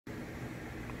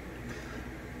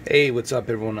Hey, what's up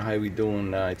everyone? How we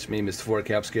doing? It's me, Mr. 4K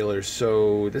Upscaler.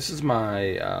 So this is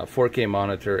my 4K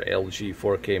monitor, LG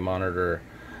 4K monitor.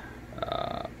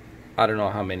 I don't know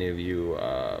how many of you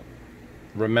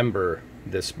remember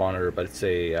this monitor, but it's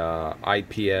a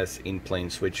IPS in-plane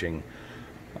switching.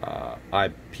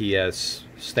 IPS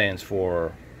stands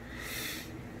for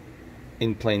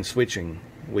in-plane switching,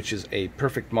 which is a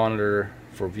perfect monitor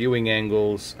for viewing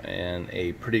angles and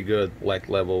a pretty good light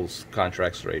levels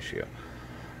contrast ratio.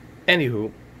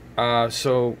 Anywho,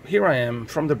 so here I am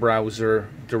from the browser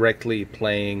directly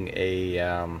playing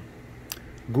a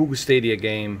Google Stadia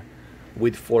game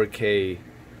with 4K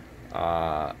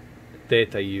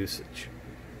data usage.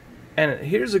 And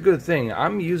here's a good thing,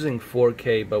 I'm using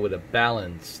 4K but with a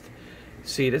balanced.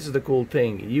 See, this is the cool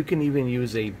thing, you can even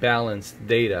use a balanced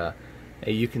data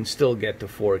and you can still get to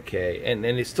 4K and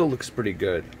it still looks pretty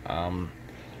good.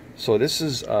 So this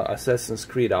is Assassin's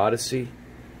Creed Odyssey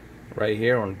right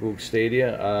here on Google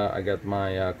Stadia. I got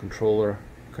my controller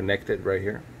connected right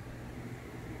here.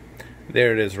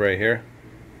 There it is right here,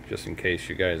 just in case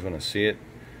you guys want to see it.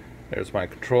 There's my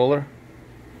controller.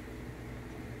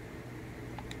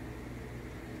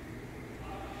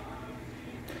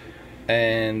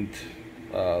 And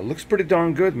looks pretty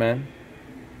darn good, man.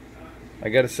 I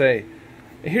gotta say.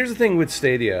 Here's the thing with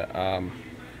Stadia.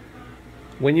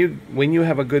 When you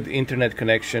have a good internet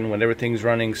connection, when everything's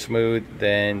running smooth,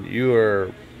 then you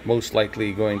are most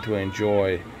likely going to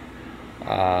enjoy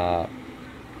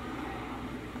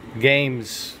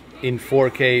games in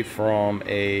 4K from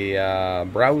a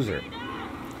browser.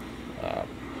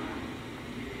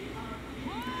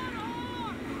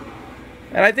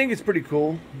 And I think it's pretty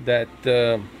cool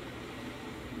that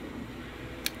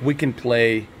we can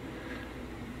play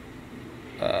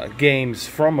games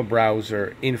from a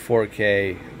browser in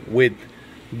 4K with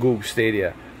Google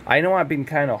Stadia. I know I've been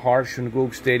kind of harsh on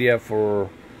Google Stadia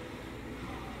for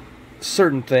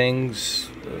certain things,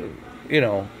 you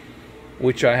know,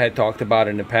 which I had talked about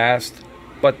in the past.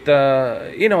 But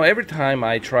you know, every time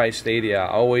I try Stadia, I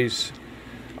always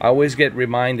get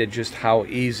reminded just how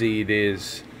easy it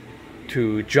is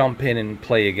to jump in and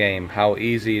play a game, how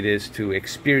easy it is to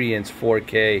experience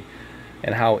 4K,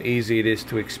 and how easy it is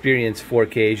to experience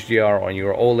 4K HDR on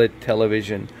your OLED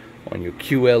television, on your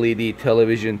QLED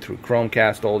television through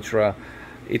Chromecast Ultra.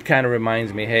 It kind of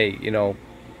reminds me, hey, you know,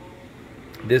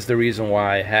 this is the reason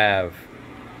why I have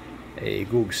a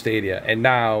Google Stadia. And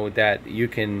now that you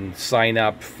can sign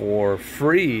up for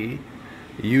free,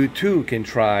 you too can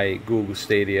try Google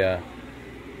Stadia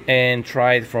and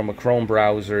try it from a Chrome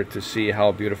browser to see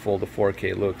how beautiful the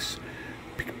 4K looks.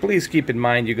 Please keep in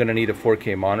mind you're going to need a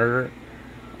 4K monitor.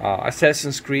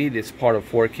 Assassin's Creed is part of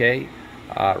 4K.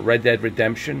 Red Dead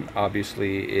Redemption,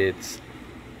 obviously, it's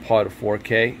part of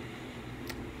 4K.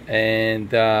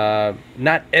 And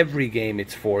not every game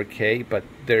it's 4K, but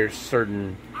there's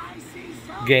certain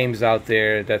games out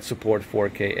there that support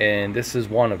 4K, and this is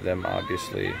one of them,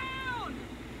 obviously.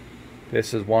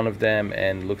 This is one of them,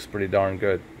 and looks pretty darn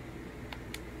good.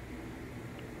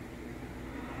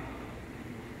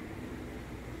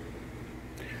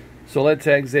 So let's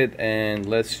exit and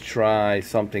let's try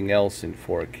something else in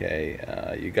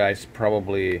 4K. You guys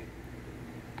probably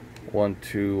want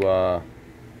to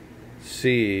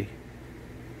see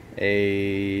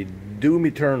a Doom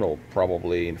Eternal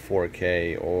probably in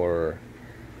 4K, or,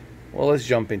 well, let's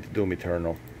jump into Doom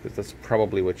Eternal because that's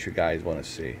probably what you guys want to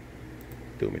see.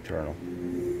 Doom Eternal.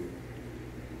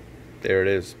 There it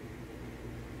is.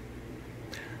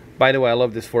 By the way, I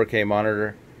love this 4K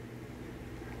monitor.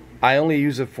 I only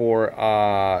use it for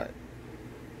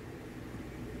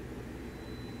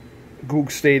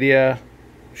Google Stadia,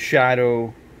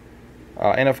 Shadow,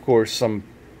 and of course some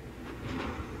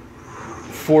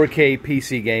 4K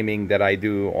PC gaming that I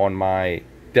do on my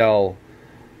Dell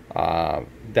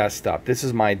desktop. This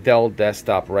is my Dell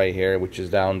desktop right here, which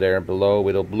is down there below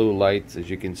with the blue lights, as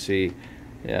you can see.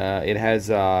 It has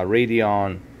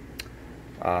Radeon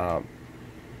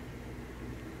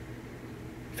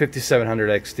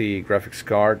 5700 XT graphics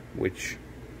card, which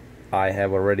I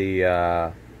have already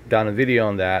done a video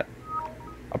on that.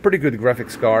 A pretty good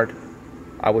graphics card.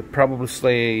 I would probably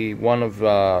say one of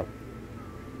I'll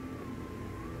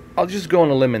just go on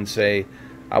a limb and say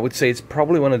I would say it's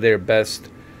probably one of their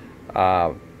best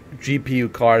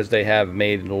GPU cards they have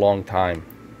made in a long time.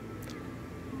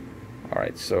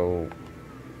 Alright, so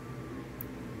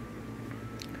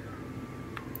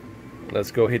let's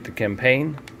go hit the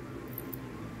campaign.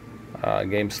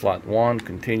 Game slot 1,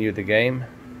 continue the game,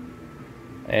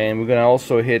 and we're gonna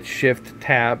also hit Shift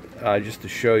Tab just to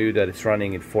show you that it's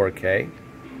running in 4K.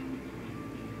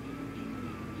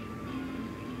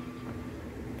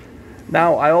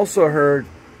 Now, I also heard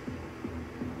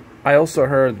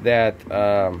that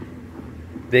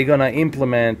they're gonna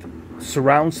implement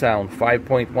surround sound,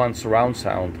 5.1 surround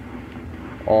sound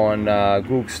on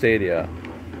Google Stadia.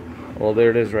 Well, there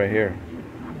it is right here.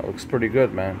 That looks pretty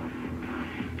good, man.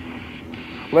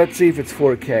 Let's see if it's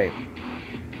 4K.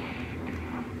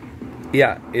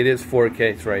 Yeah, it is 4K.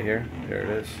 It's right here. There it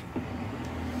is.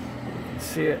 You can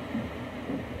see it.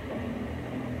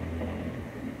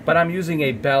 But I'm using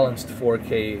a balanced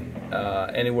 4K,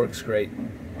 and it works great.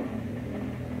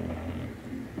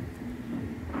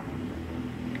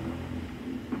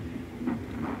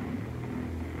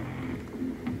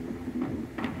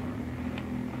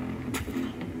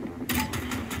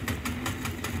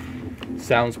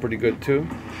 Sounds pretty good too.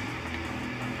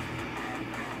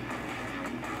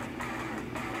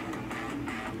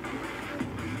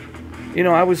 You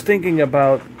know, I was thinking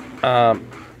about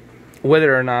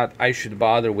whether or not I should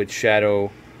bother with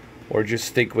Shadow or just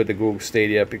stick with the Google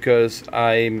Stadia, because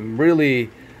I'm really,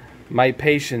 my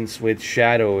patience with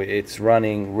Shadow, it's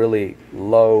running really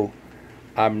low.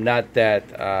 I'm not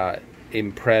that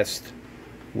impressed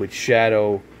with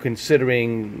Shadow,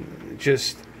 considering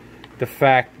just the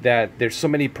fact that there's so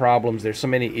many problems, there's so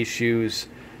many issues.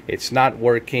 It's not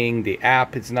working, the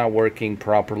app is not working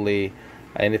properly,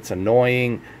 and it's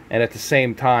annoying. And at the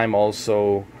same time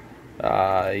also,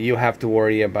 you have to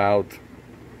worry about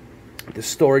the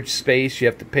storage space. You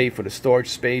have to pay for the storage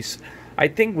space. I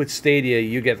think with Stadia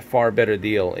you get a far better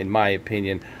deal, in my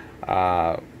opinion,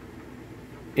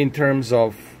 in terms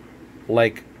of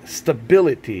like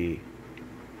stability.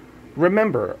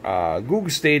 Remember, Google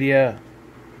Stadia,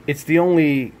 it's the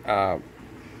only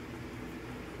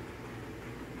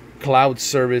cloud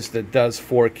service that does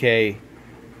 4K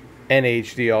and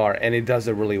HDR, and it does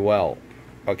it really well.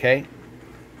 Okay,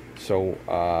 so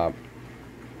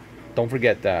don't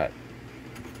forget that.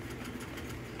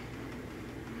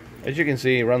 As you can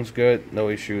see, it runs good, no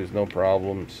issues, no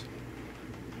problems.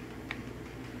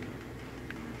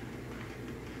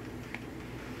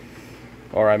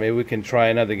 Alright, maybe we can try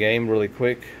another game really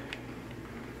quick.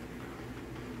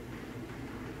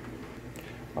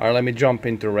 Alright, let me jump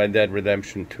into Red Dead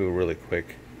Redemption 2 really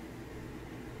quick.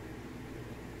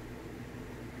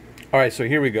 Alright, so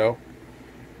here we go.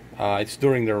 It's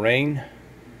during the rain.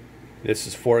 This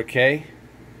is 4K.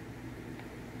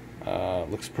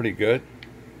 Looks pretty good.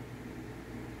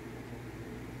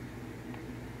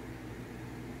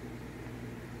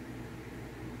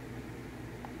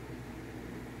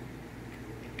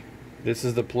 This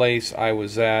is the place I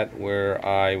was at where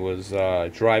I was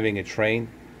driving a train.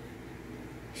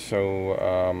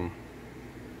 So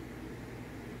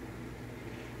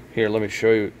here, let me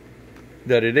show you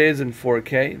that it is in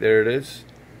 4K. There it is.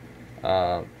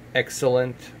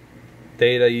 Excellent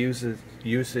data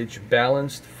usage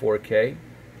balanced 4K.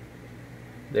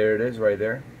 There it is right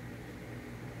there,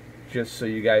 just so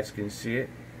you guys can see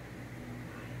it.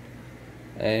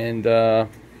 And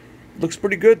looks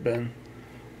pretty good, man.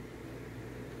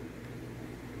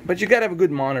 But you gotta have a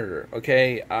good monitor,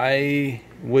 okay? I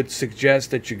would suggest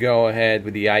that you go ahead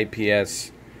with the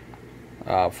IPS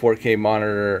 4K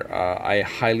monitor. I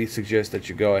highly suggest that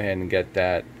you go ahead and get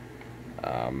that.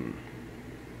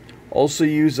 Also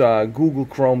use Google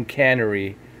Chrome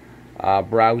Canary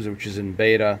browser, which is in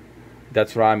beta.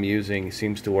 That's what I'm using. It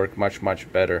seems to work much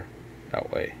better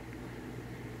that way.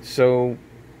 So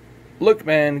look,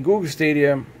 man, Google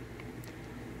Stadia,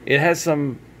 it has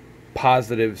some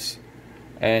positives.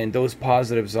 And those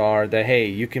positives are that, hey,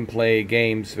 you can play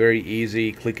games very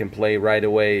easy, click and play right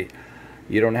away.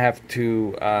 You don't have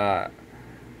to,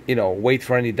 you know, wait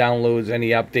for any downloads, any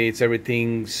updates.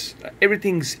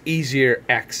 Everything's easier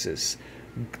access.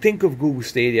 Think of Google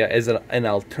Stadia as an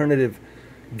alternative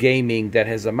gaming that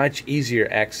has a much easier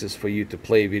access for you to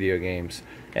play video games.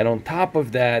 And on top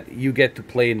of that, you get to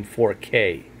play in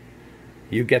 4K.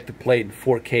 You get to play in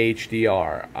 4K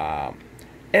HDR.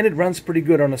 And it runs pretty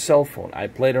good on a cell phone. I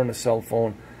played it on a cell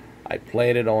phone. I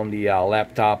played it on the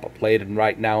laptop. I played it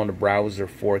right now on the browser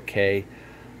 4K.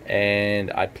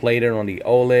 And I played it on the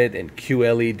OLED and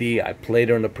QLED. I played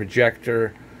it on the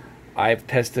projector. I've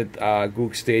tested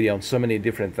Google Stadia on so many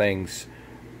different things.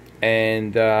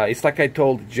 And it's like I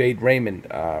told Jade Raymond,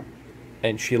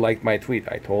 and she liked my tweet.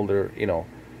 I told her, you know,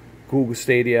 Google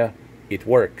Stadia, it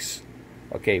works.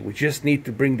 Okay, we just need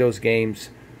to bring those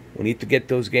games. We need to get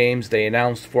those games. They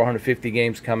announced 450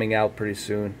 games coming out pretty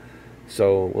soon,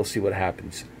 so we'll see what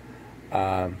happens.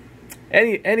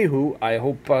 Anywho, I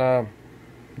hope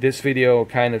this video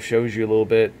kind of shows you a little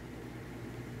bit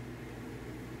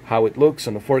how it looks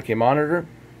on the 4K monitor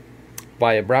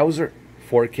via browser,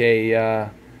 4K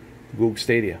Google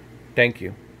Stadia. Thank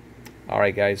you.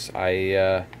 Alright guys,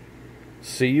 I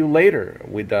see you later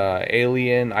with the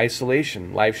Alien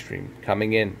Isolation live stream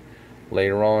coming in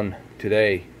later on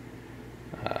today.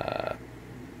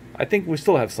 I think we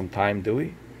still have some time, do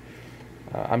we?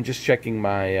 I'm just checking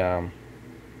my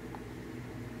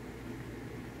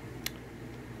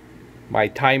my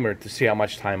timer to see how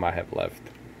much time I have left.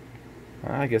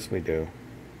 I guess we do.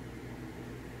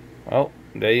 Well,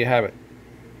 there you have it.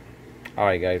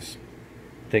 Alright guys,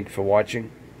 thank you for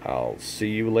watching. I'll see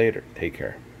you later. Take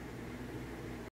care.